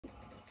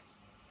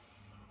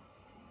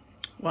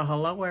Well,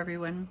 hello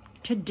everyone.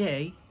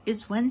 Today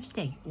is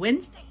Wednesday.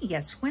 Wednesday?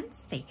 Yes,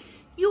 Wednesday.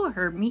 You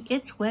heard me,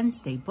 it's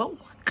Wednesday. But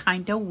what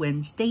kind of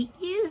Wednesday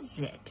is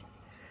it?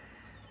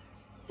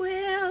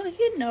 Well,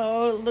 you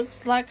know, it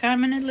looks like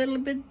I'm in a little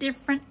bit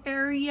different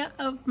area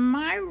of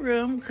my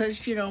room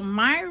because, you know,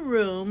 my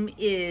room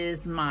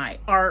is my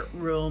art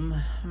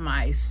room,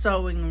 my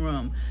sewing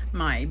room,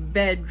 my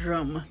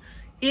bedroom.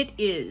 It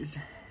is.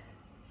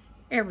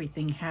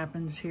 Everything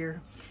happens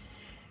here.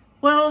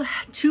 Well,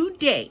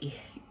 today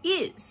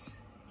is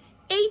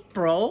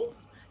April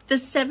the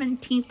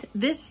 17th.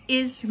 This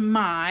is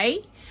my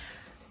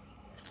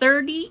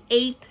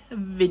 38th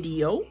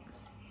video,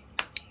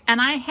 and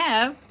I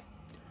have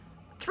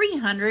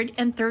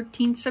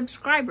 313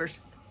 subscribers.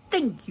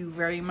 Thank you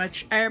very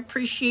much. I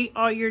appreciate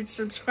all your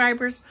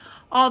subscribers,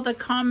 all the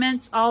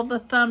comments, all the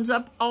thumbs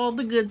up, all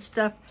the good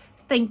stuff.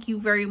 Thank you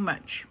very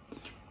much.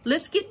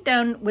 Let's get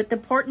down with the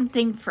important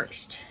thing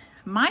first.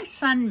 My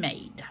son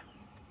made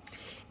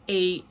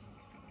a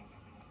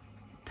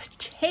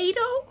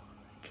potato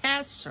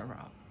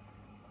casserole.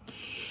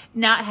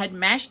 Now it had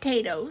mashed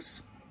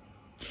potatoes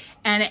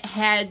and it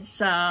had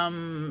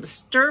some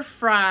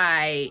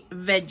stir-fry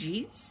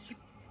veggies.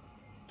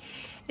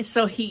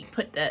 So he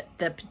put the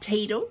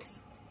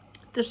potatoes,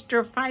 the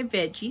stir-fry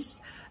veggies,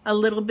 a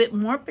little bit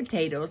more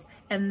potatoes,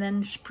 and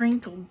then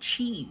sprinkled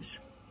cheese.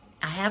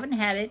 I haven't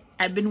had it.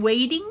 I've been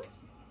waiting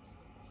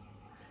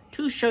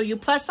to show you.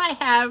 Plus I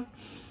have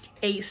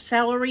a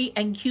celery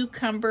and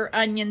cucumber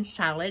onion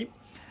salad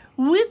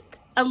with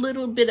a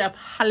little bit of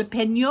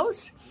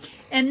jalapenos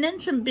and then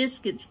some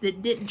biscuits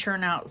that didn't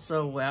turn out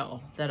so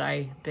well that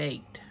I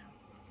baked.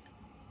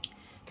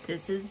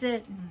 This is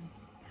it.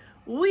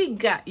 We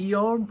got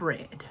your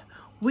bread,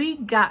 we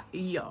got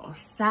your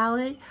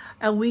salad,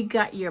 and we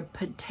got your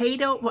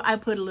potato. Well, I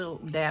put a little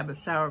dab of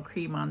sour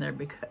cream on there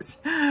because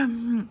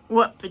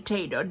what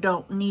potato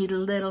don't need a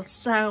little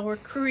sour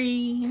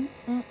cream?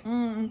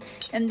 And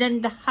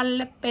then the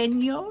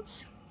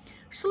jalapenos.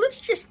 So let's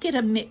just get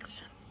a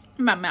mix.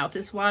 My mouth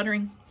is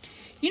watering.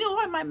 You know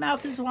why my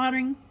mouth is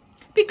watering?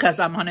 Because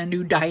I'm on a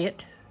new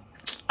diet.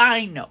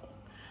 I know.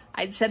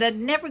 I said I'd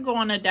never go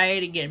on a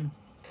diet again.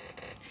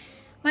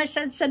 My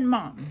son said,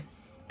 Mom,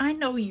 I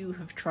know you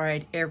have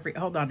tried every...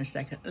 Hold on a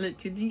second.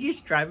 You're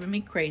just driving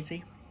me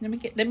crazy. Let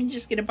me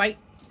just get a bite.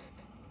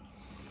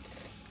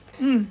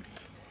 I'm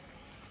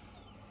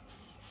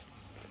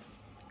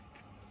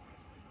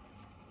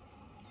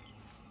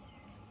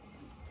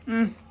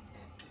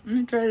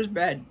gonna try this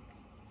bread.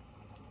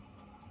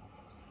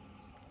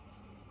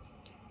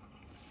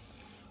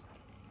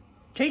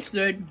 Tastes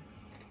good.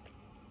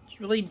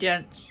 It's really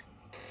dense.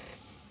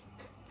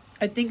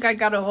 I think I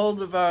got a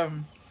hold of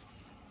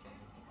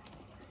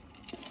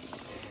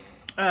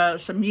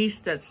some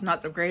yeast that's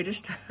not the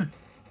greatest.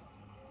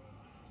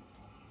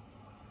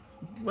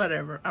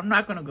 Whatever. I'm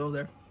not going to go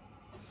there.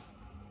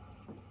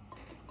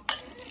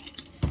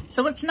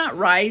 So it's not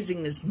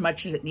rising as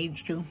much as it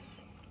needs to.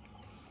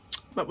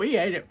 But we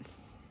ate it.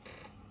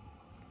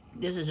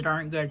 This is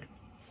darn good.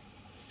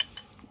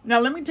 Now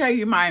let me tell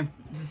you my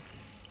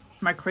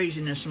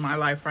craziness in my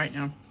life right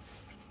now.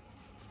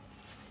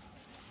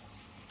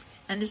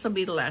 And this will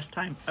be the last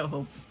time, I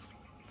hope.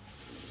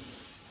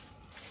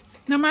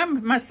 Now,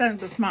 my son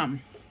goes,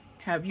 Mom,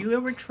 have you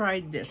ever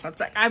tried this? I was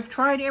like, I've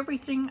tried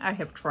everything. I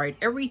have tried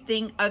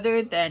everything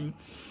other than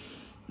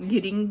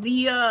getting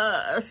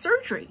the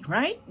surgery,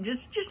 right?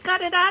 Just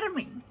cut it out of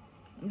me.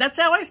 That's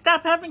how I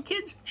stopped having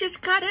kids.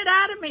 Just cut it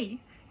out of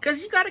me.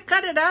 Because you got to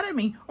cut it out of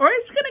me or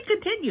it's going to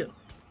continue,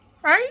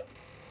 right?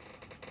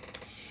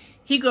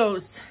 He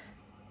goes,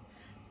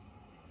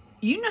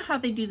 you know how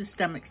they do the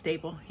stomach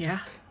staple? Yeah.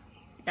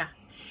 Yeah.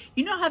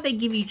 You know how they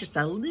give you just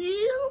a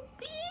little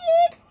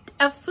bit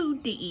of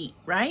food to eat,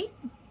 right?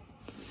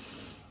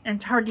 And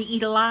it's hard to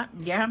eat a lot,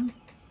 yeah.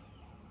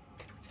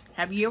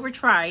 Have you ever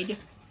tried,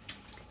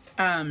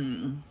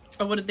 oh,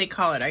 what did they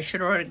call it? I should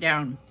write it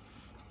down.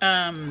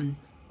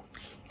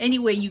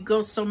 Anyway, you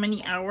go so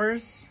many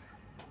hours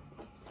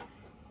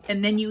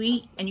and then you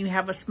eat and you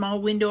have a small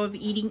window of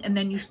eating and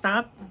then you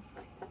stop.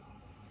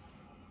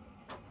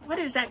 What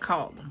is that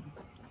called?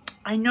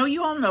 I know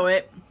you all know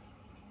it.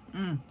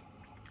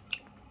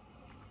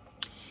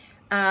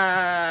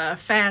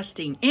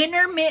 Fasting,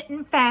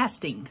 intermittent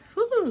fasting.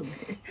 Whew.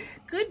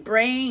 Good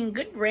brain,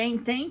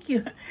 thank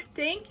you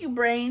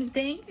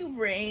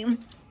brain.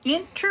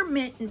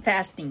 Intermittent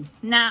fasting.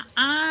 Now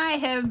I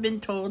have been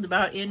told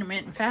about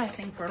intermittent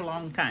fasting for a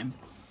long time.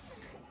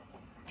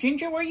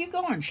 Ginger, where are you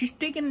going? She's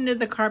digging into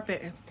the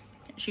carpet.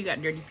 She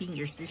got dirty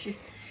fingers.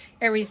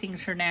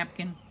 Everything's her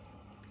napkin.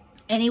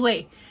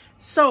 Anyway,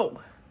 so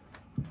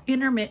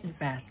intermittent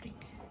fasting,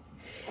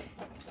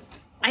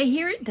 I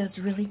hear it does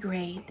really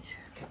great.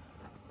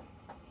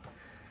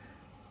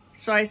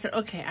 So I said,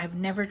 okay, I've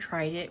never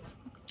tried it.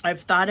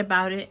 I've thought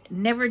about it,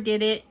 never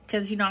did it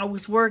because, you know, I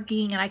was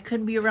working and I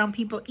couldn't be around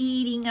people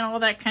eating and all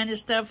that kind of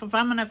stuff. If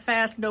I'm going to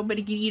fast,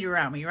 nobody can eat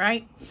around me,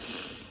 right?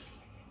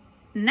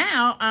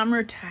 Now I'm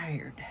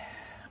retired.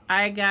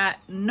 I got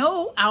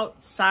no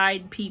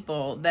outside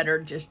people that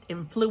are just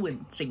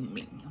influencing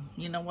me.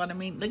 You know what I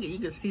mean? Look at, you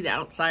can see the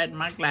outside of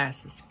my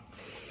glasses.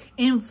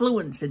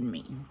 Influencing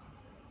me.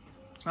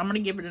 So I'm going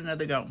to give it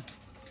another go.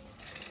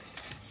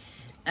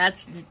 I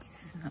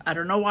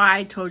don't know why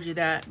I told you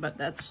that, but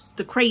that's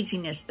the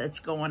craziness that's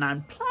going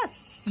on.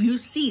 Plus, you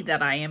see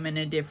that I am in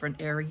a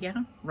different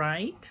area,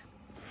 right?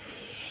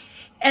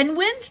 And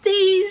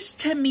Wednesdays,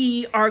 to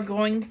me, are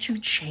going to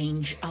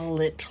change a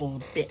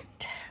little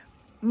bit.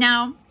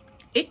 Now,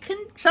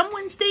 some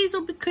Wednesdays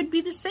could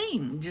be the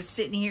same. Just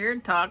sitting here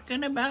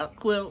talking about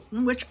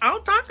quilting, which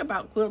I'll talk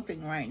about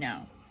quilting right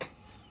now.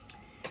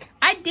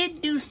 I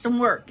did do some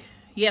work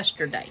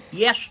yesterday.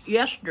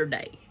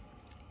 Yesterday.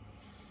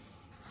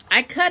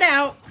 I cut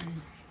out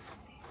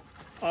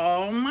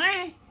all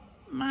my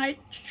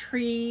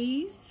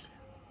trees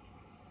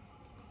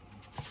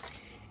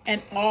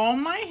and all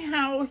my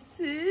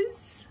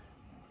houses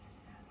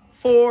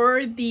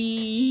for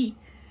the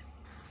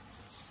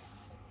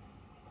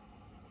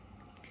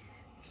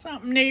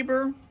something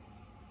neighbor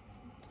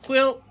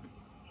quilt.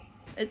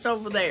 It's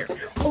over there.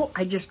 Oh,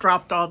 I just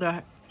dropped all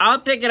the... I'll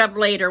pick it up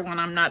later when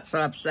I'm not so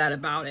upset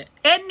about it.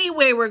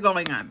 Anyway, we're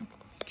going on.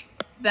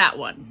 That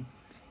one.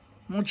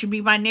 Won't you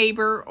be my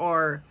neighbor,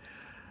 or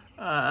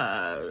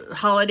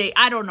holiday?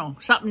 I don't know.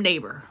 Something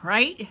neighbor,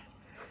 right?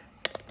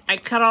 I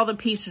cut all the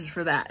pieces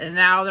for that. And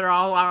now they're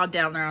all out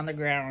down there on the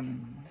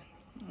ground.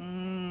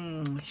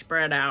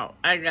 Spread out.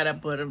 I got to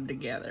put them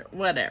together.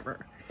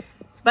 Whatever.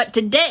 But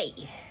today,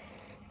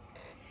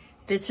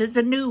 this is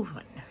a new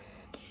one.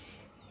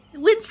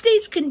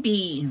 Wednesdays can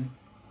be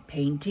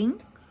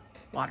painting.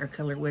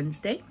 Watercolor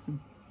Wednesday.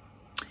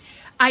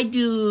 I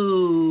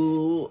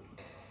do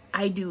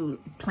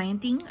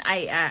planting.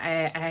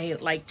 I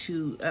like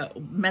to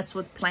mess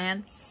with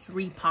plants,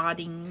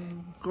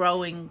 repotting,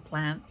 growing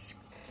plants.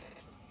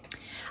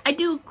 I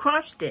do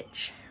cross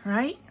stitch,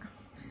 right?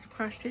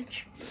 Cross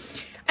stitch.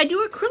 I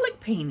do acrylic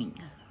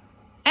painting.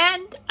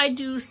 And I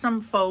do some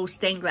faux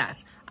stained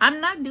glass.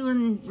 I'm not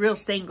doing real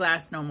stained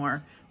glass no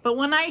more. But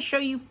when I show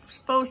you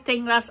faux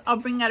stained glass, I'll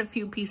bring out a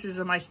few pieces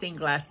of my stained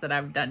glass that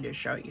I've done to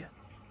show you.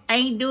 I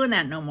ain't doing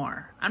that no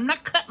more. I'm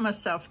not cutting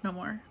myself no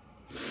more.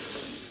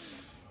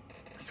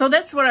 So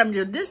that's what I'm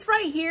doing. This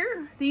right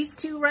here, these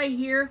two right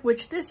here,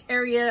 which this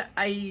area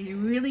I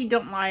really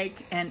don't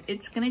like, and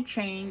it's going to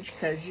change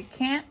because you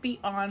can't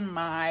be on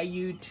my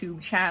YouTube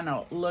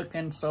channel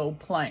looking so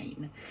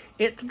plain.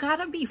 It's got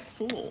to be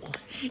full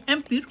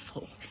and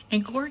beautiful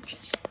and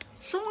gorgeous.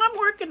 So I'm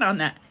working on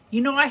that.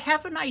 You know, I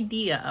have an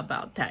idea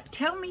about that.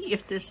 Tell me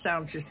if this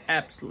sounds just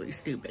absolutely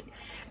stupid.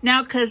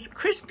 Now, because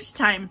Christmas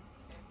time,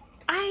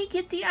 I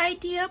get the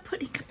idea of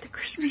putting up the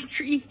Christmas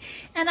tree,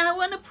 and I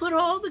want to put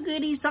all the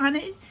goodies on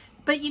it.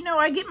 But, you know,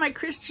 I get my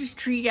Christmas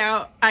tree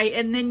out,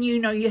 and then, you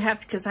know, you have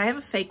to, because I have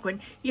a fake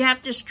one, you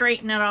have to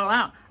straighten it all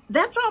out.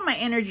 That's all my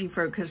energy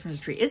for a Christmas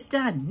tree. It's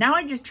done. Now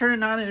I just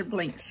turn it on and it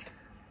blinks.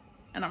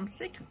 And I'm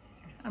sick of it.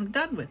 I'm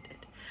done with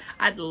it.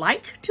 I'd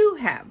like to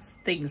have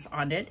things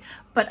on it,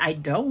 but I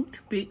don't.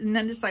 And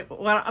then it's like,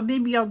 well,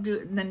 maybe I'll do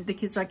it. And then the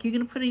kid's like, you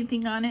going to put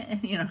anything on it?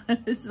 And, you know,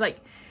 it's like...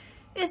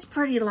 It's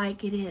pretty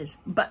like it is,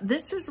 but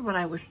this is what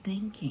I was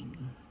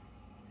thinking.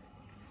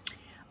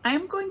 I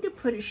am going to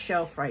put a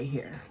shelf right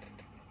here.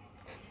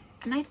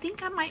 And I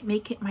think I might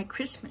make it my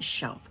Christmas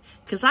shelf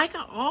because I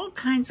got all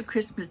kinds of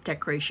Christmas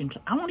decorations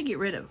I want to get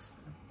rid of.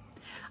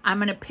 I'm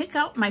going to pick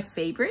out my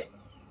favorite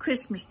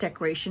Christmas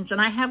decorations,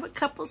 and I have a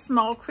couple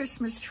small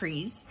Christmas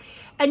trees,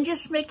 and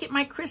just make it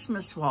my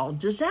Christmas wall.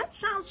 Does that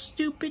sound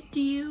stupid to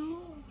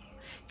you?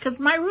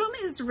 Because my room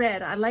is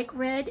red. I like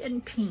red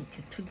and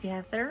pink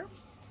together.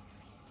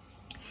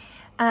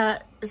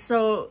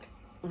 So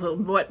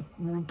what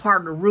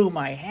part of the room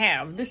I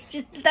have,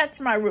 that's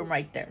my room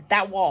right there.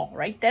 That wall,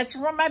 right? That's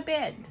where my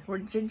bed, where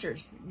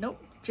Ginger's.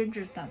 Nope,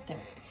 Ginger's not there.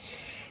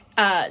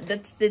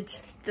 That's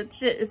it.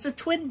 It's a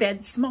twin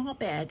bed, small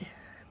bed.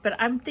 But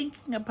I'm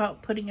thinking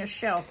about putting a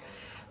shelf.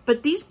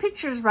 But these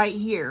pictures right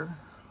here,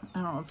 I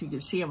don't know if you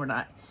can see them or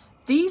not.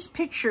 These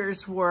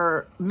pictures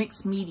were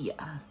mixed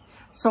media.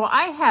 So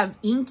I have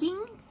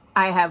inking.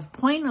 I have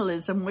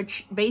pointillism,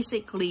 which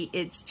basically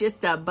it's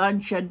just a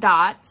bunch of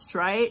dots,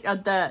 right?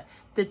 The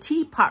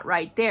teapot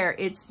right there,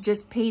 it's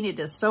just painted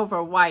a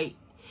silver white.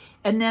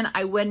 And then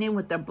I went in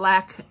with the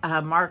black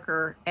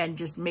marker and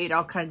just made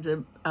all kinds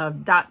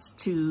of dots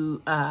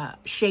to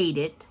shade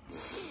it.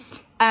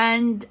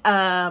 And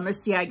let's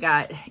see, I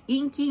got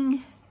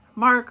inking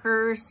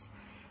markers.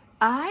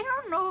 I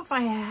don't know if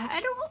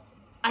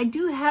I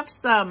do have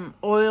some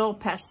oil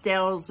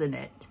pastels in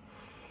it.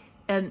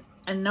 And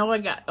I know I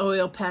got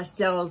oil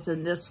pastels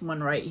in this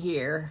one right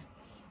here.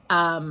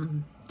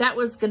 That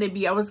was going to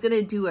be, I was going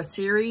to do a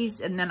series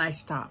and then I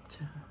stopped.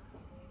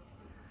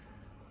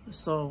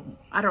 So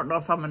I don't know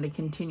if I'm going to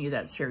continue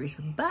that series.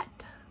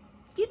 But,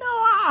 you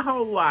know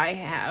how I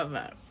have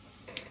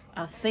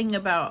a thing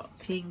about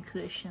pin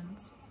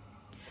cushions.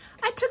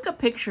 I took a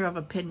picture of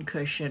a pin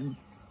cushion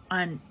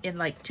in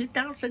like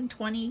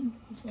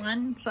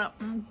 2021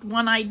 something,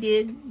 one I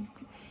did.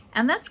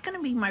 And that's going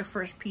to be my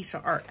first piece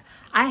of art.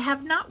 I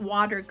have not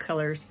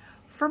watercolors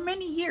for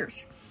many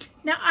years.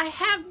 Now I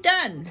have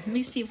done, let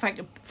me see if I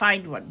can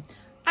find one.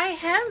 I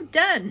have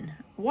done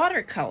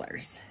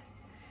watercolors.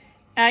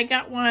 I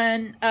got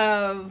one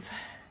of,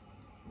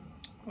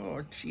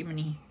 oh,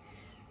 Jiminy,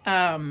 2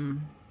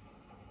 of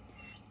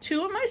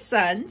my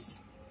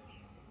sons.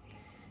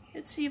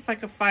 Let's see if I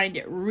can find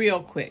it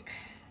real quick.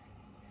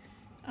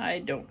 I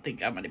don't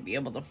think I'm going to be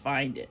able to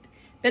find it.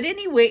 But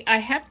anyway, I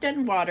have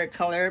done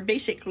watercolor,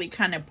 basically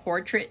kind of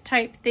portrait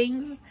type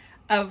things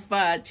of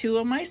 2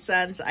 of my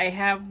sons. I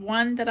have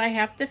one that I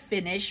have to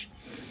finish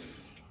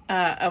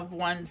of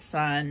one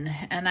son,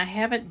 and I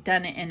haven't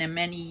done it in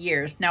many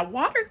years. Now,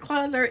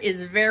 watercolor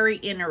is very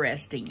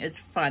interesting. It's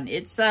fun.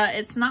 It's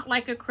not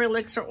like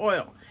acrylics or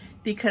oil,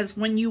 because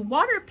when you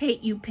water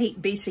paint, you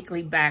paint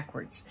basically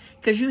backwards,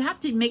 because you have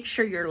to make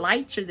sure your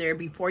lights are there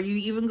before you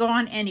even go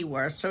on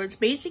anywhere. So it's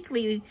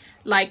basically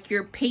like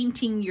you're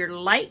painting your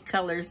light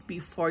colors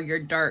before your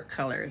dark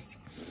colors.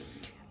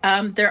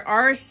 There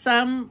are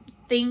some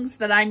things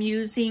that I'm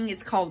using.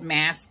 It's called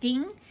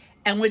masking.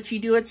 And what you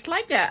do, it's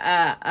like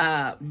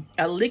a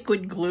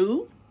liquid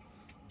glue.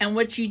 And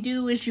what you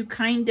do is you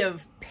kind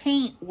of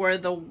paint where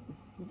the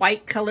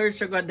white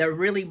colors are going, the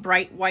really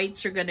bright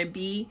whites are going to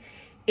be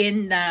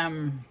in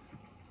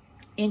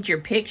your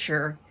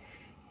picture.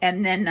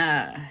 And then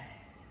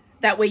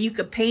that way you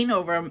could paint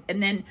over them.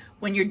 And then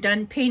when you're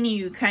done painting,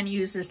 you kind of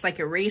use this like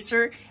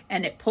eraser,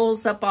 and it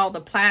pulls up all the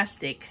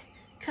plastic.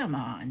 Come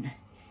on.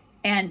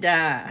 And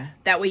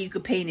that way you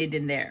could paint it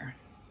in there.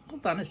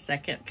 Hold on a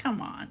second. Come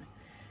on.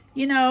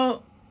 You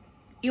know,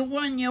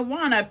 when you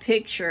want a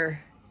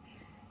picture,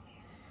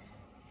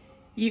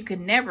 you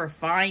can never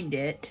find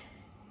it.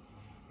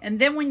 And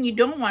then when you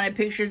don't want a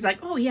picture, it's like,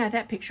 oh yeah,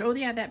 that picture. Oh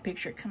yeah, that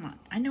picture. Come on.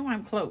 I know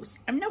I'm close.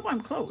 I know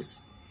I'm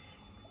close.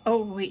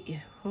 Oh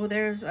wait. Oh,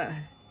 there's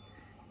a...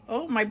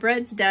 Oh, my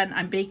bread's done.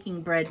 I'm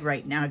baking bread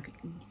right now.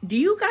 Do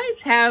you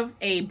guys have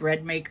a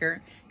bread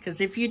maker? Because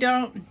if you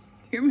don't,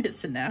 you're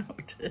missing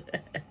out.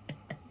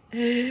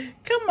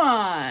 Come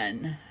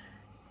on.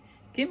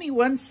 Give me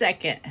 1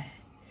 second.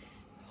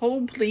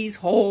 Hold, please.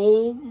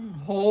 Hold.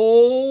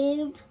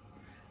 Hold.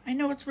 I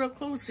know it's real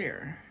close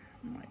here.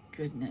 My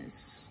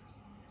goodness.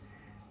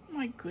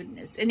 My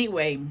goodness.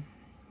 Anyway,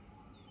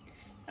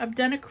 I've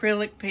done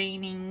acrylic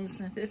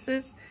paintings. This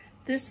is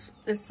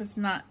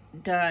not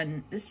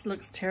done. This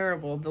looks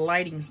terrible. The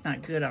lighting's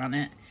not good on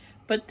it.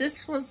 But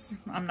this was,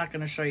 I'm not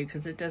going to show you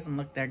because it doesn't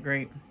look that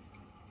great.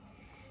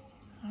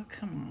 Oh,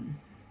 come on.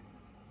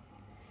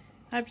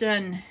 I've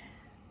done...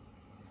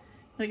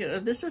 Look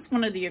at this. Is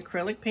one of the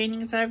acrylic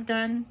paintings I've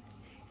done.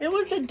 It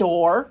was a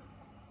door.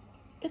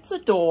 It's a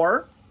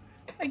door.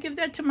 I give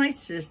that to my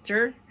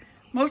sister.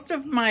 Most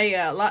of my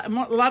a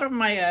lot of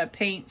my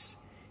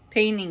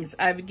paintings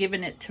I've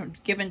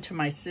given to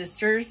my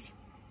sisters.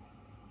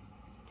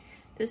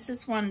 This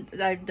is one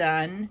that I've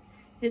done.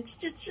 It's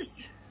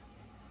just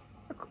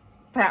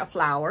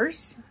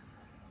flowers.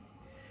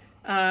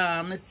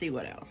 Let's see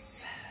what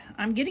else.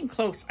 I'm getting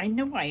close. I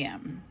know I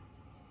am.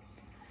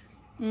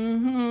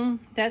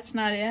 That's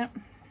not it.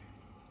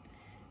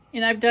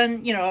 And I've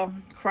done, you know,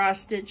 cross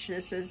stitch.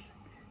 This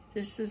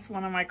is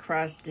one of my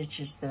cross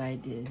stitches that I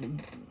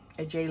did.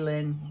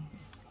 Jaylyn.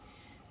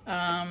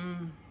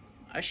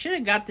 I should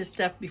have got this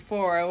stuff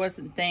before. I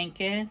wasn't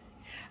thinking.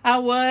 I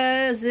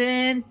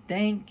wasn't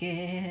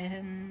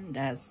thinking.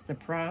 That's the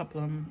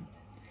problem.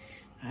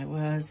 I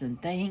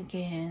wasn't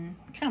thinking.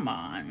 Come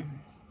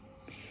on.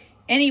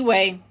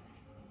 Anyway,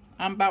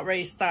 I'm about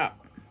ready to stop,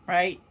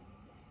 right?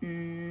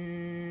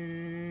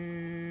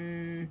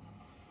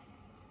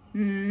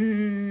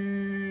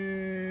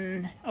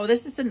 Oh,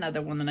 this is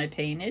another one that I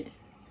painted.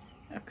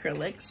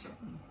 Acrylics.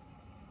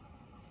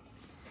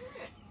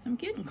 I'm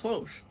getting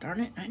close.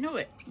 Darn it. I know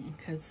it.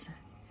 Because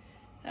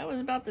that was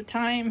about the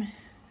time.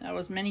 That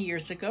was many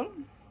years ago.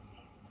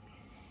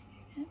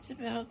 It's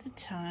about the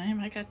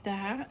time. I got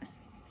that.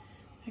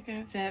 I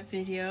got that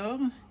video.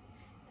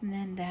 And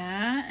then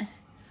that.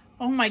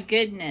 Oh my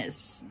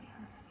goodness.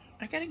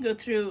 I gotta go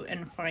through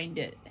and find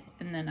it.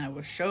 And then I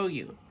will show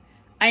you.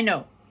 I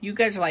know. You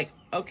guys are like,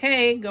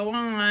 okay, go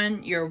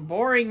on. You're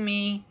boring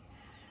me.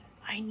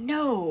 I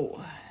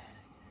know.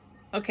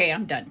 Okay,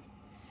 I'm done.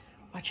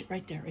 Watch it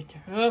right there, right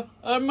there.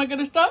 Am I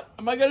gonna stop?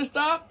 Am I gonna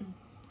stop?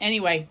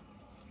 Anyway.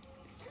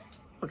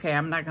 Okay,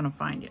 I'm not gonna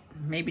find it.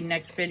 Maybe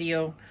next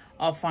video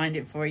I'll find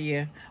it for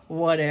you.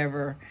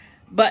 Whatever.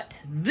 But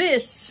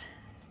this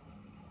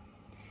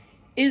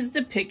is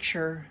the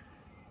picture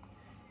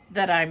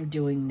that I'm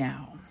doing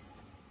now.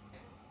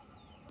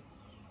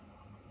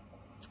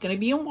 It's gonna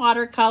be in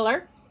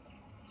watercolor.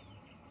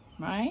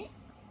 Right?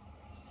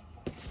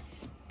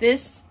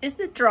 This is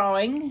the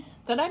drawing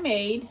that I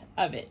made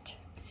of it.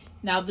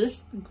 Now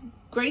this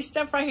gray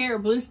stuff right here,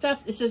 blue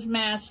stuff, this is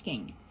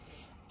masking.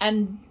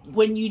 And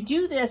when you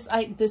do this,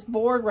 this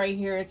board right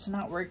here, it's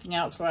not working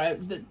out. So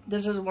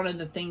this is one of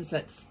the things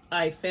that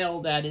I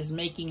failed at, is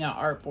making an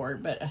art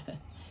board. But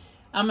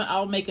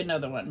I'll make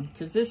another one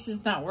because this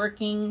is not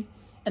working.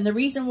 And the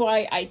reason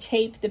why I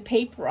tape the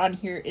paper on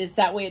here is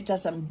that way it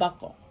doesn't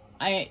buckle.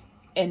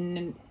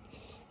 And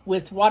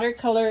with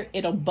watercolor,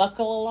 it'll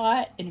buckle a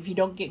lot. And if you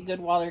don't get good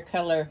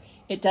watercolor,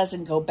 it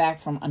doesn't go back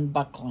from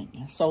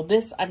unbuckling. So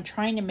this, I'm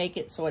trying to make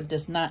it so it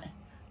does not.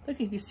 Look,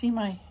 you can see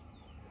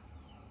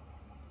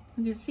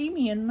you can see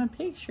me in my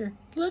picture.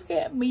 Look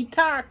at me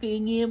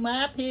talking in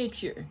my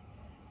picture.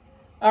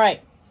 All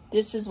right,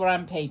 this is what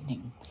I'm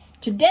painting.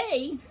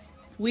 Today,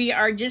 we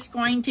are just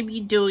going to be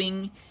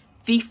doing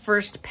the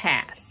first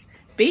pass.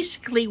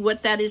 Basically,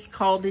 what that is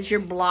called is you're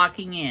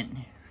blocking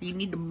in. You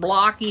need to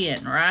block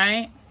in,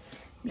 right?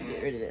 Let me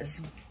get rid of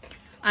this.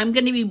 I'm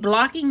going to be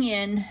blocking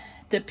in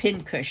the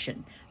pin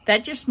cushion.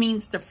 That just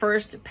means the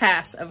first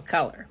pass of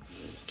color.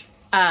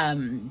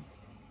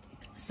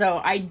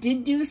 So I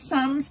did do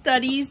some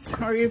studies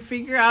or you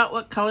figure out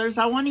what colors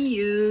I want to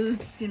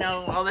use, you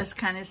know, all this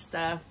kind of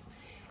stuff.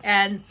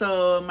 And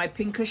so my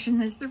pin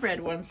cushion is the red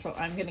one, so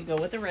I'm going to go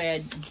with the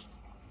red.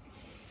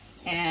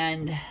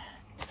 And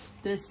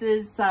this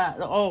is,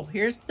 oh,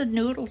 here's the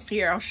noodles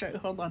here. I'll show you,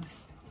 hold on.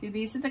 See,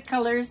 these are the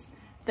colors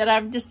that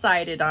I've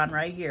decided on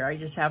right here. I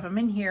just have them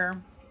in here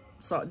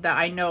so that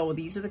I know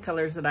these are the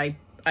colors that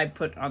I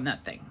put on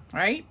that thing,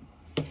 right?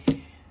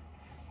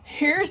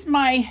 Here's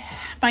my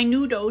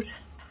noodles.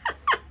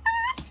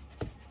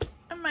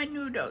 My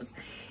noodles.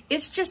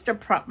 It's just to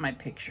prop my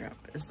picture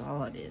up is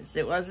all it is.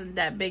 It wasn't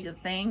that big a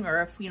thing,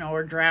 or if, you know,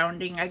 we're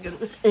drowning, I go,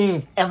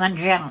 I'm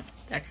drowned.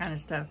 That kind of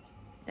stuff.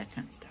 That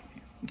kind of stuff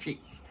here.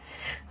 Jeez.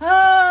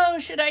 Oh,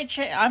 should I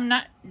change? I'm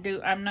not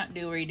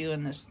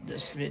redoing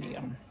this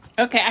video.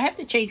 Okay, I have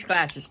to change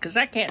glasses because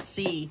I can't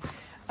see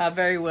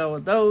very well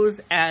with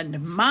those,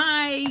 and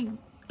my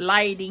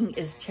lighting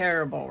is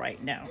terrible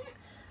right now.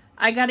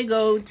 I'm gonna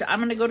go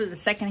to the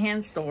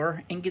secondhand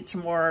store and get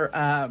some more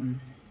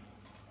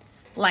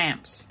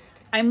lamps.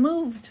 I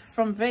moved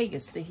from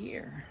Vegas to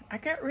here. I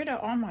got rid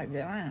of all my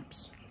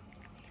lamps.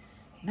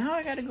 Now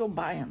I gotta go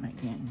buy them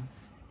again.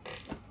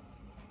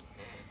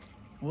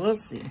 We'll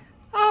see.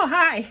 Oh,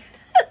 hi.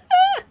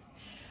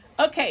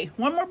 Okay,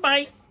 one more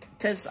bite,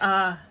 because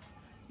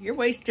you're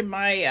wasting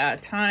my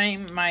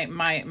time,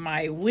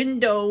 my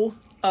window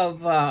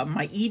of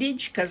my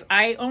eatage, because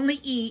I only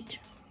eat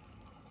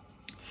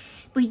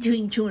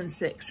between 2 and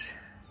 6.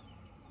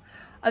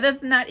 Other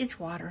than that, it's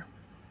water.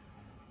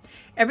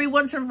 Every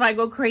once in a while, if I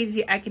go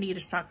crazy, I can eat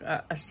a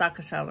stalk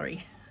of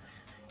celery.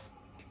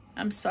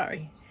 I'm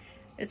sorry.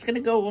 It's going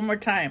to go one more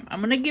time. I'm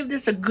going to give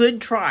this a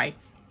good try.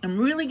 I'm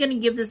really going to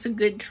give this a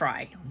good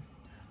try.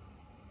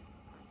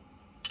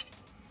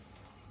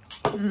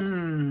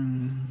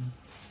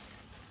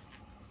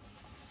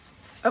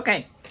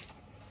 Okay.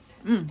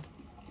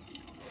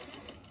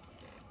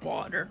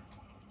 Water.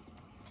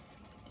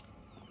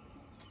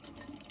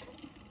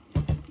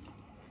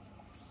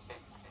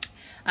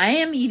 I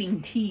am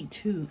eating tea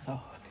too,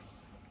 though.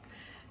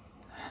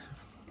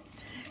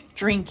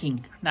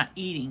 Drinking, not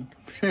eating.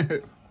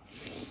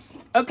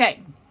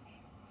 Okay.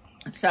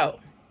 So,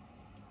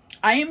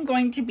 I am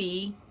going to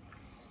be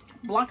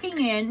blocking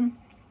in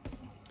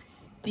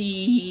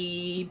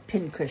the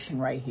pin cushion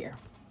right here.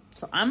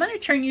 So, I'm going to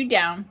turn you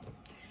down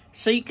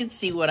so you can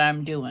see what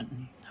I'm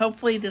doing.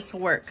 Hopefully, this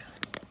will work.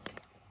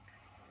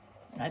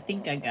 I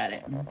think I got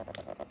it.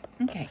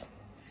 Okay.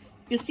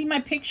 You see my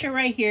picture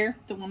right here,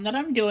 the one that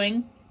I'm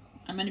doing.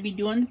 I'm going to be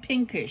doing the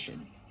pin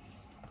cushion.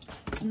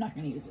 I'm not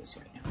going to use this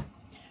right now.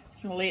 I'm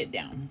just going to lay it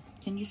down.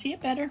 Can you see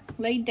it better?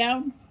 Laid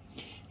down?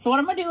 So what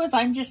I'm going to do is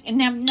and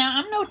now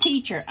I'm no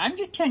teacher. I'm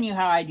just telling you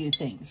how I do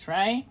things,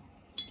 right?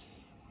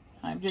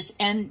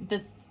 And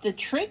the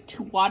trick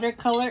to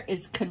watercolor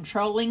is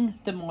controlling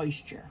the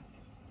moisture,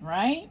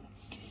 right?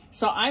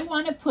 So I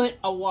want to put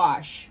a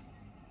wash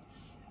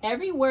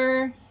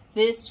everywhere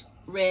this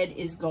red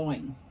is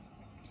going.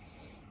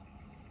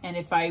 And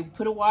if I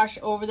put a wash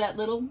over that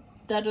little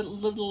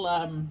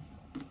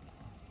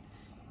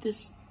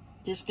this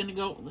gonna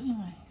go,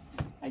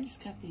 I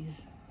just got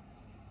these.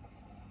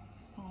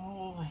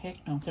 Oh, heck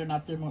no, they're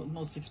not the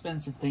most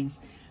expensive things.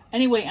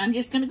 Anyway, I'm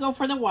just gonna go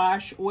for the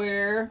wash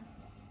where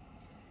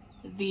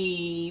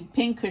the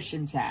pin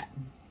cushion's at.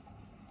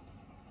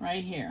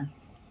 Right here.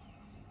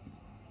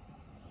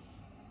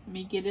 Let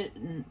me get it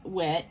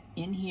wet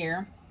in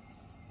here.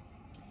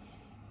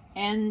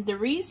 And the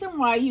reason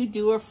why you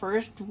do a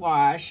first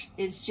wash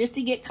is just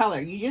to get color.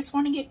 You just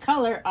want to get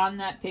color on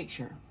that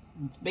picture.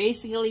 That's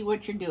basically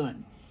what you're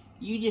doing.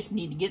 You just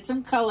need to get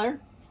some color.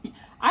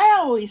 I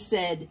always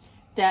said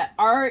that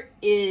art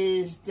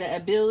is the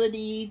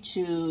ability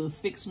to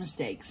fix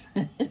mistakes.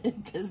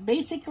 Because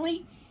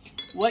basically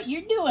what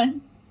you're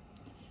doing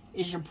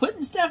is you're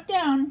putting stuff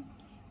down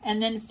and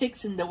then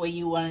fixing the way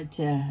you want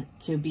it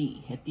to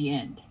be at the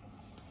end.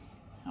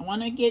 I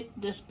want to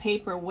get this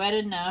paper wet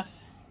enough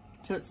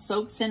so it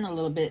soaks in a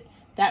little bit.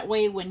 That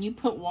way when you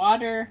put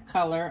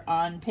watercolor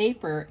on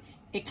paper,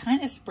 it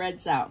kind of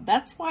spreads out.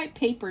 That's why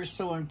paper is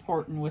so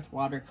important with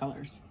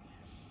watercolors.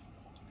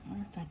 I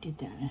wonder if I did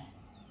that.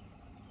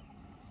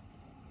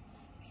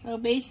 So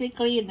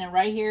basically, and then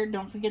right here,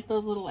 don't forget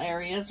those little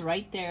areas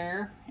right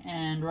there.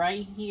 and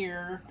right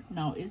here.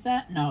 No, is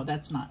that? No,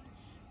 that's not.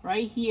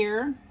 Right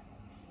here,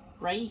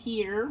 right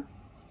here,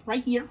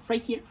 right here,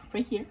 right here,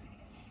 right here.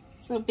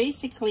 So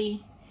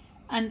basically,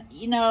 and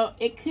you know,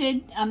 it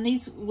could on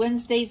these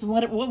Wednesdays.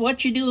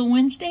 What you doing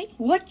Wednesday?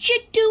 What you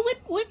doing?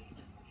 What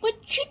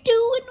you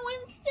doing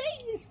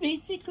Wednesday? Is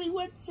basically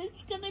what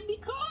it's gonna be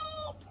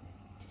called.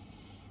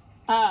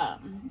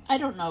 I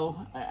don't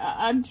know.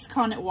 I'm just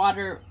calling it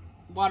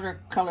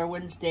Watercolor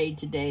Wednesday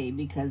today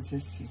because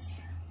this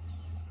is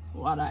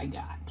what I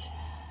got.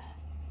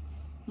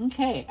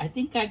 Okay, I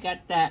think I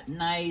got that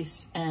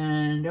nice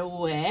and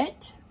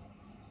wet.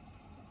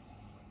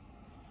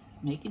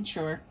 Making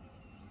sure.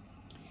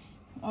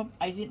 Oh,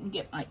 I didn't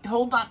get my,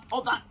 hold on.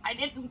 I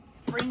didn't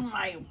bring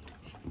my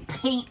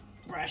paint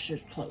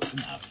brushes close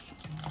enough.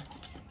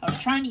 I was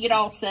trying to get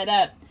all set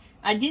up.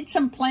 I did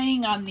some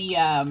playing on the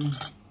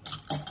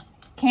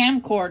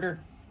camcorder.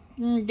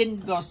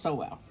 Didn't go so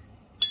well.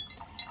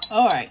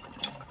 All right.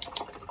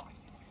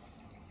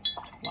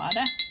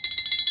 Water.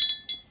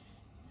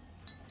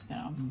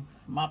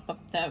 Mop up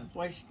that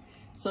voice.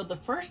 So the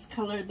first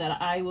color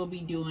that I will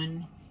be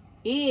doing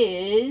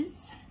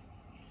is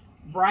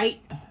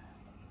bright,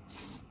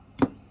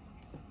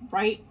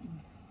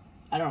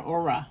 I don't know,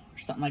 aura or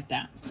something like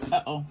that.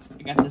 Uh-oh,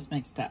 I got this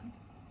mixed up.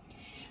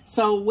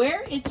 So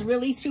where it's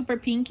really super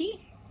pinky,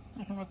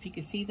 I don't know if you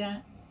can see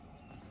that.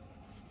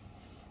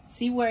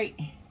 See where,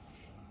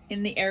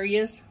 in the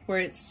areas where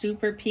it's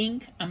super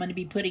pink, I'm going to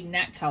be putting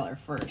that color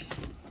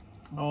first.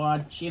 Oh,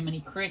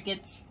 Jiminy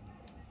Crickets.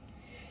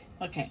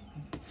 Okay,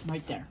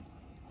 right there.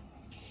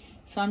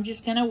 So I'm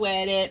just going to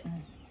wet it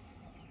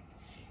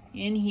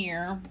in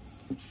here,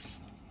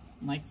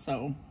 like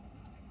so.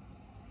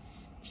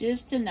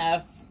 Just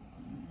enough.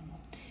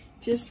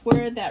 Just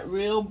where that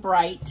real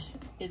bright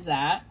is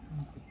at.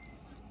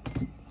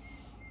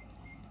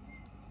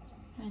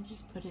 And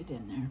just put it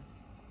in there.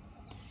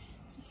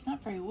 It's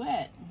not very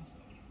wet.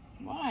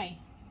 Why?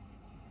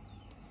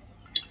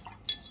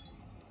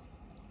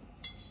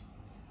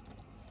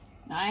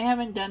 Now, I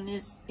haven't done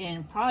this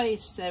in probably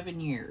 7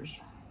 years.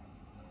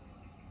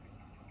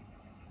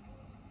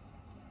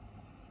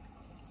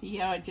 See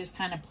how it just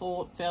kind of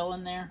fell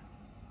in there?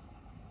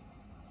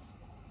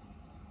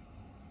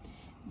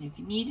 And if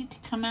you need it to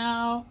come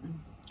out,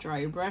 dry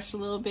your brush a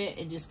little bit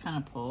and just kind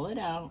of pull it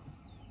out.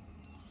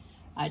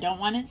 I don't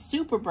want it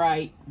super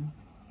bright.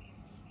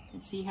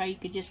 And see how you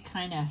could just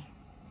kind of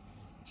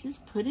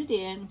just put it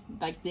in.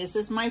 Like, this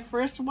is my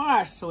first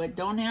wash, so it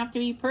don't have to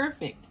be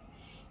perfect.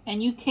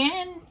 And you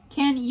can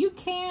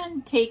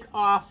take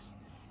off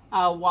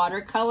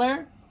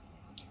watercolor.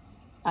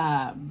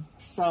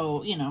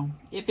 So, you know,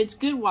 if it's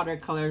good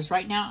watercolors,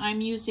 right now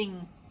I'm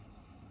using,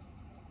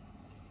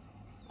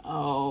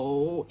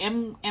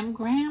 M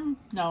Graham?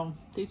 No,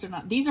 these are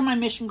not. These are my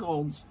Mission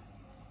Golds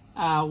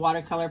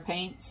watercolor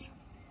paints.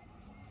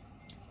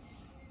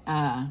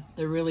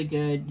 They're really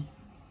good.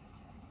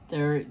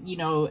 They're, you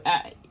know,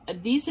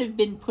 these have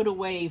been put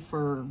away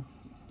for,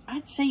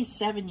 I'd say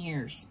 7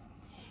 years.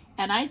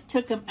 And I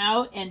took them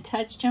out and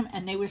touched them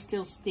and they were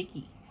still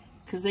sticky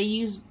because they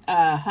used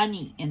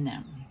honey in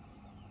them.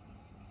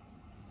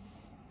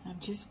 I'm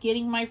just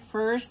getting my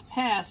first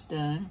pass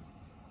done.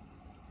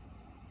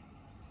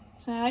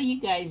 So how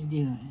you guys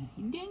doing?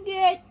 You doing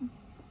good?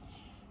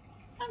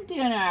 I'm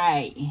doing all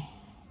right.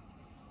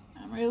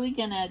 I'm really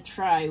gonna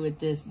try with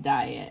this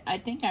diet. I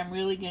think I'm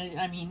really gonna,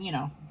 I mean, you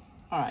know,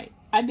 all right.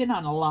 I've been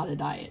on a lot of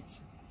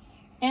diets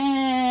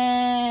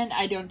and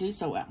I don't do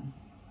so well.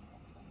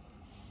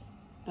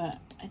 But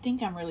I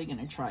think I'm really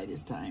gonna try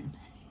this time.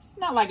 It's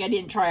not like I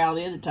didn't try all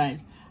the other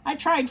times. I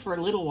tried for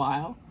a little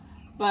while.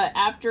 But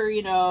after,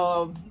 you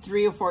know,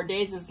 3 or 4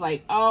 days, it's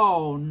like,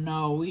 oh,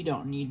 no, we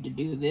don't need to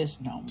do this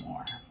no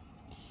more.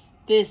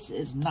 This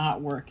is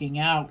not working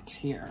out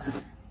here.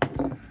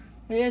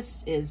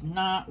 This is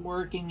not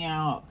working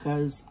out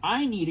because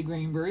I need a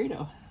green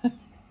burrito.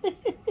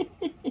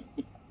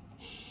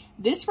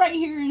 This right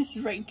here is,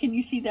 right, can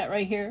you see that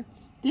right here?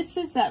 This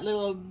is that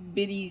little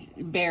bitty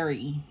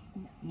berry,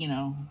 you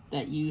know,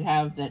 that you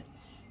have that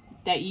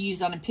you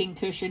use on a pin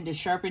cushion to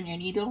sharpen your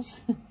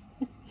needles.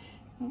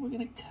 We're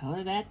going to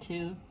color that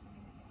too.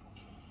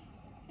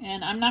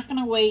 And I'm not going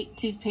to wait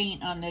to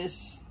paint on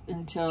this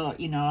until,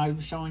 you know, I'm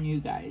showing you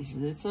guys.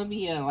 This will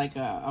be like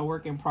a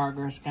work in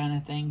progress kind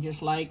of thing.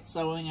 Just like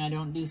sewing, I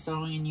don't do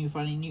sewing and you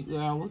find it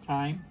all the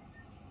time.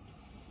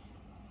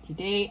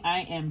 Today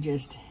I am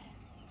just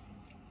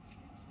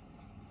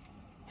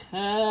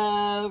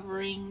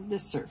covering the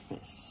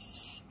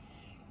surface.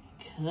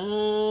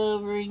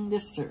 Covering the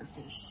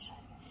surface.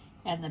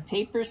 And the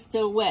paper's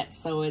still wet,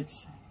 so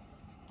it's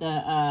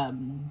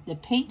the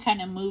paint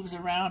kind of moves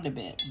around a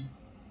bit.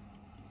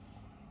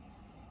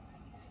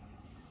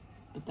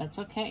 But that's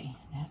okay.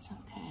 That's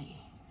okay.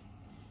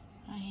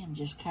 I am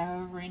just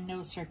covering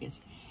those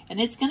circuits. And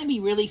it's going to be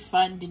really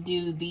fun to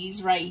do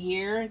these right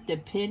here, the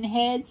pin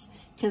heads,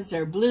 because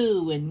they're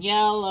blue and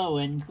yellow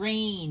and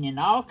green and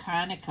all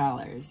kind of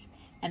colors.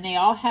 And they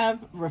all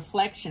have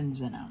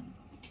reflections in them.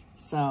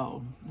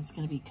 So it's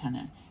going to be kind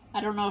of I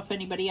don't know if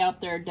anybody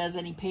out there does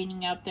any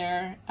painting out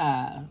there.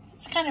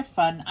 It's kind of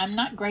fun. I'm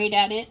not great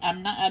at it.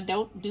 I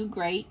don't do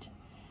great.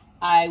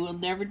 I will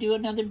never do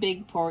another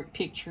big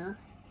picture.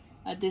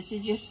 This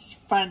is just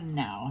fun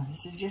now.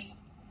 This is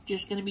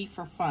just going to be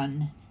for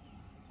fun.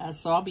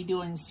 So I'll be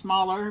doing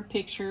smaller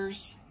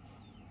pictures.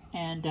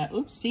 And,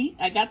 oops, see,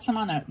 I got some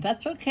on there.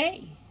 That's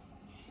okay.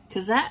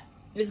 Because that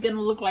is going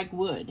to look like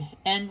wood.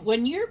 And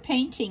when you're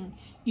painting,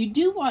 you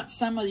do want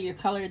some of your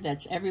color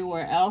that's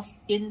everywhere else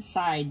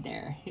inside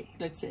there.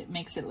 It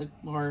makes it look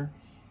more,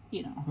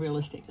 you know,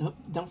 realistic. Oh,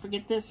 don't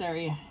forget this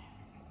area.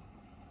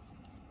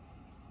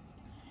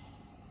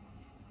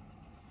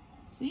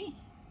 See?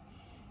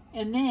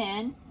 And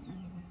then,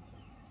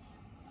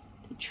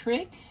 the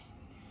trick,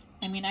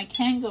 I mean, I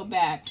can go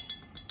back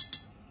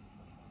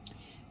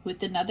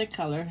with another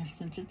color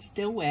since it's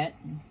still wet.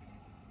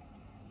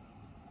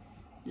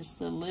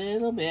 Just a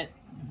little bit.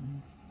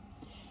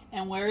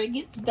 And where it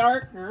gets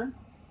darker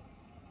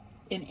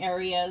in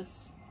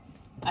areas,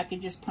 I can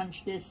just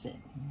punch this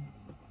in.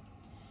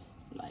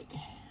 Like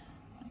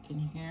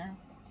in here.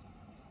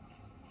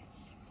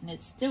 And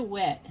it's still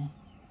wet.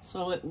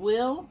 So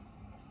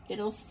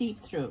it'll seep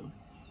through.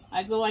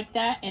 I go like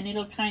that and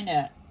it'll kind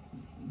of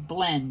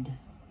blend,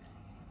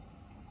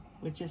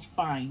 which is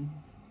fine.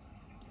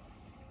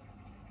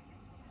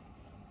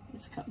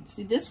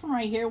 See this one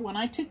right here, when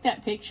I took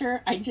that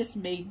picture, I just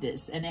made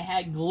this and it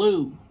had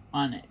glue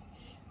on it.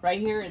 Right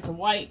here it's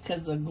white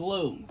because of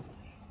glue.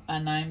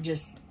 And I'm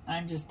doing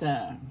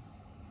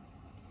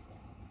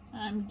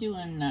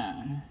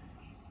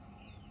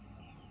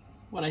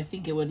what I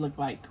think it would look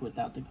like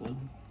without the glue.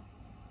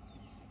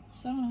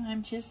 So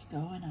I'm just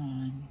going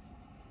on.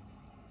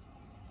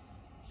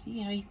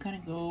 See how you kind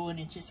of go and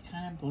it just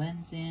kind of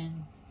blends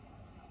in.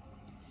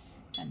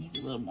 That needs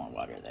a little more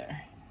water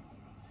there.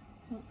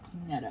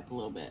 Clean that up a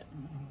little bit.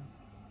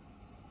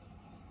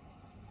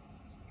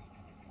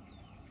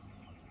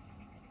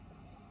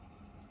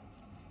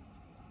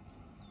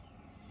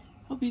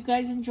 Hope you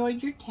guys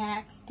enjoyed your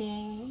tax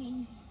day.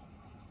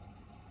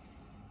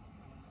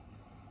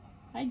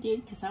 I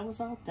did because I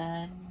was all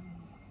done.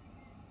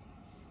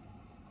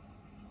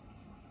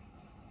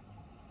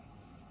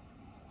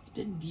 It's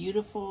been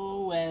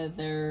beautiful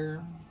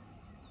weather.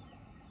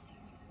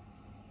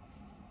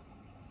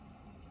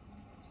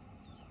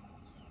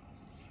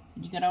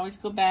 You can always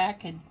go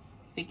back, and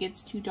if it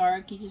gets too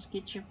dark, you just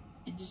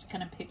just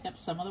kind of pick up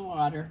some of the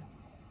water.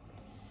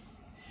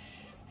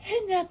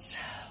 And that's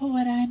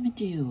what I'm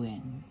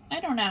doing.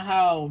 I don't know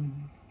how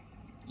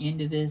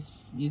into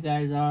this you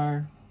guys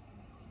are,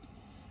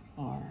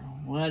 or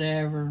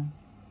whatever.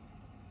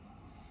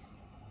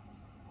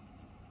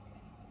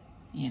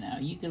 You know,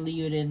 you can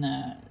leave it in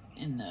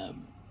the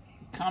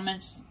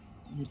comments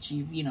that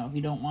you know, if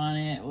you don't want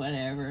it,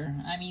 whatever.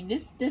 I mean,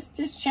 this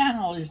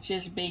channel is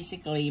just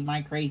basically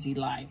my crazy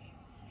life.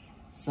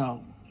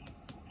 So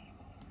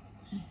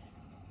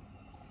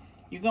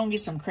you're gonna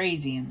get some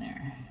crazy in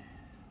there.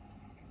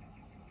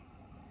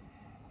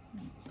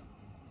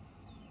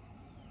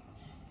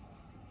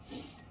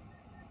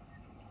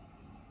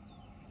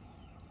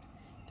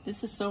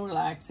 This is so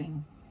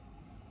relaxing.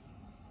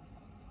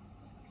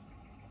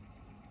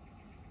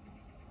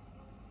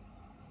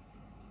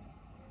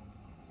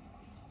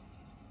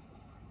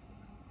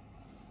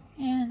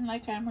 And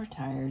like I'm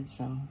retired,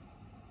 so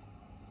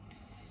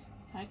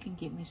I can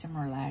get me some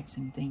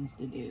relaxing things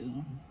to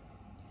do.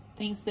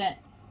 Things that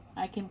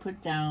I can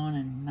put down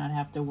and not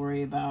have to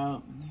worry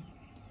about.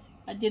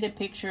 I did a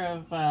picture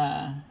of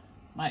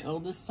my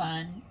oldest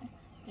son,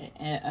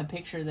 a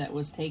picture that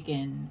was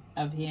taken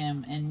of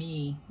him and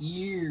me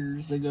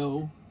years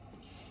ago.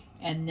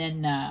 And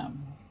then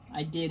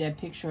I did a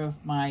picture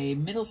of my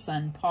middle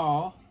son,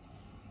 Paul.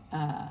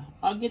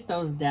 I'll get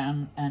those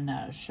down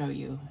and show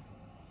you.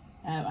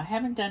 I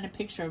haven't done a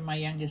picture of my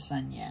youngest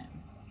son yet.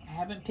 I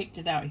haven't picked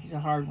it out. He's a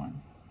hard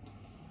one.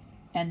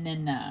 And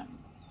then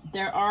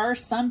there are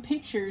some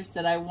pictures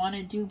that I want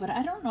to do, but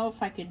I don't know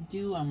if I could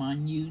do them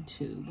on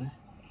YouTube.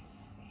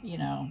 You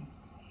know,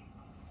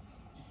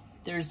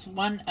 there's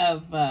one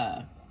of,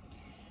 oh,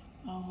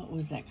 what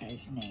was that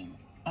guy's name?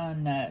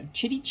 On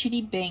Chitty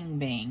Chitty Bang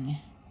Bang.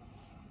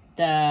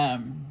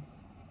 The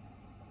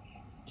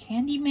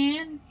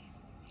Candyman?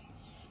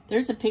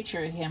 There's a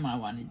picture of him I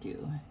want to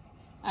do.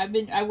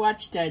 I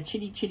watched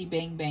Chitty Chitty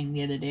Bang Bang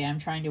the other day. I'm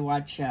trying to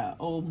watch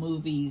old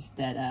movies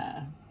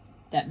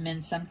that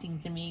meant something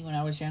to me when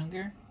I was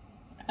younger.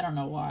 I don't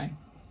know why,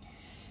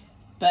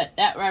 but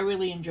I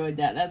really enjoyed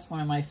that. That's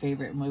one of my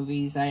favorite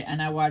movies.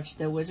 I watched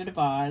The Wizard of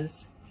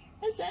Oz.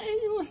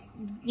 It was,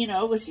 you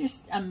know, it was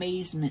just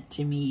amazement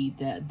to me,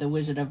 the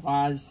Wizard of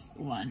Oz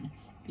one,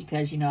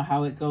 because you know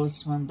how it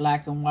goes from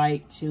black and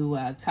white to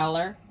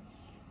color.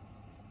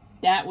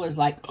 That was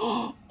like,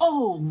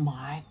 oh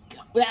my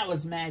God, that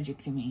was magic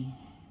to me.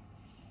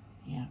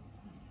 Yeah,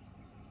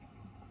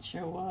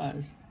 sure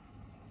was.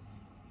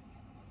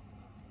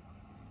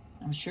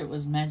 I'm sure it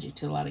was magic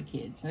to a lot of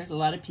kids. There's a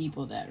lot of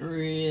people that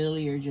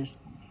really are just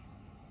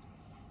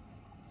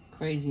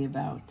crazy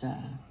about The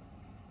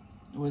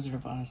Wizard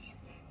of Oz.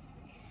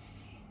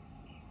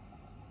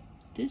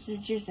 This is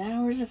just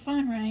hours of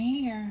fun right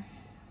here.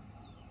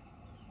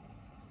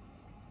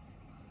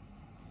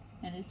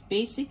 And it's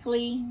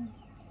basically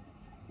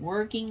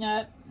working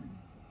up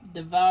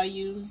the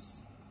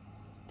values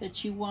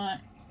that you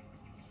want.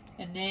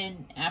 And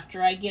then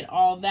after I get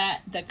all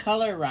that, the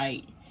color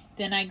right,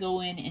 then I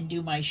go in and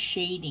do my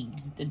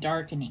shading, the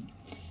darkening.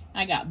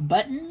 I got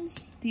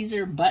buttons. These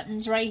are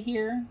buttons right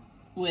here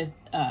with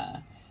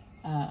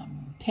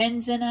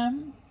pens in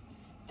them.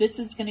 This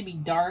is going to be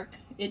dark.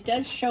 It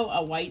does show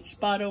a white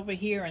spot over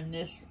here and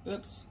this,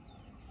 oops,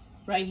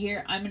 right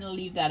here. I'm going to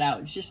leave that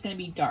out. It's just going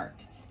to be dark.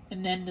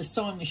 And then the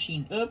sewing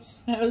machine,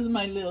 oops, that was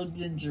my little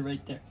ginger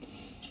right there.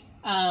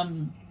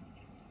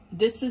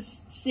 This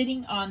is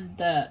sitting on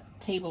the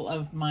table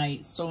of my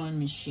sewing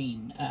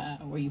machine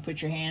where you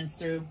put your hands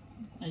through.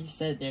 I just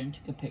sat there and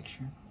took a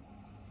picture.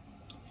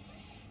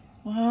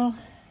 Well,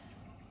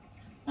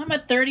 I'm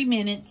at 30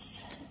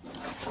 minutes.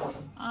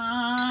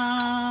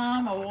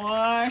 I'm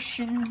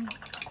washing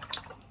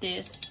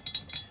this.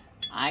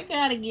 I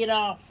gotta get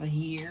off of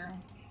here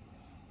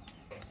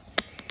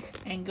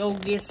and go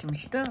get some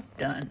stuff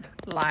done,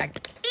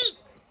 like eat.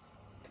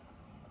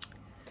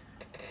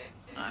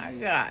 I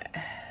got,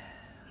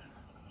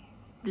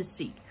 let's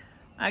see,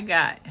 I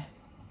got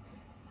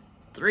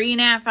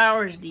 3.5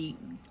 hours to eat,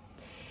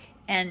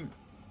 and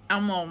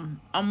I'm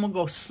gonna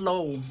go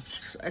slow.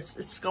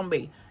 It's gonna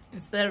be,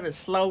 instead of a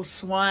slow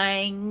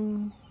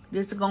swing,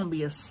 this is gonna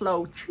be a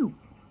slow chew,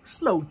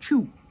 slow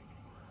chew,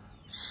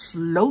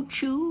 slow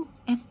chew,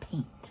 and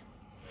paint,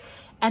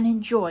 and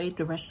enjoy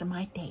the rest of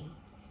my day,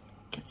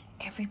 because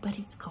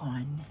everybody's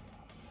gone.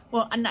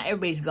 Well, not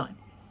everybody's gone.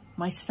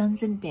 My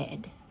son's in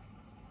bed.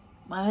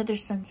 My other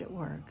son's at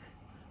work.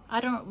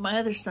 My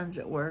other son's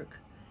at work,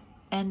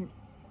 and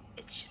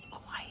it's just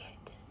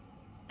quiet,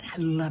 and I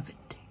love it.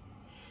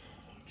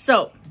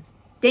 So,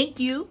 thank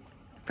you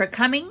for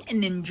coming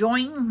and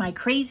enjoying my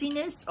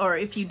craziness, or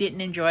if you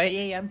didn't enjoy it,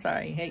 hey, I'm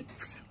sorry. Hey,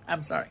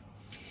 I'm sorry.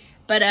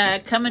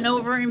 But coming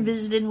over and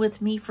visiting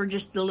with me for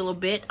just a little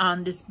bit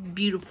on this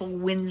beautiful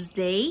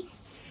Wednesday,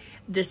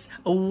 this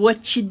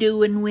What You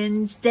Doing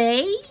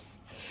Wednesday.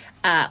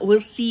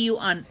 We'll see you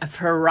on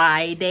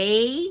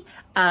Friday.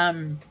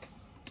 I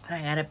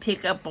gotta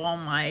pick up all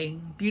my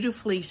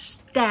beautifully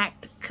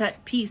stacked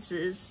cut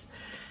pieces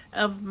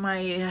of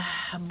my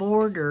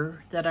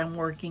border that I'm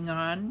working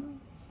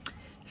on.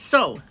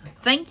 So,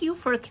 thank you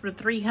for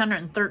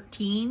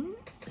 313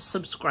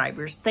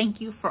 subscribers.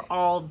 Thank you for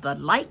all the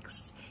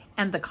likes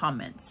and the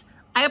comments.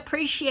 I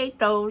appreciate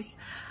those.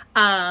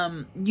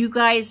 You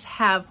guys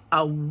have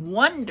a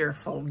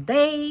wonderful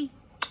day.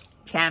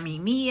 Tammy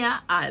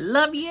Mia, I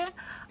love you.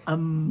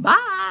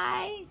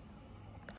 Bye.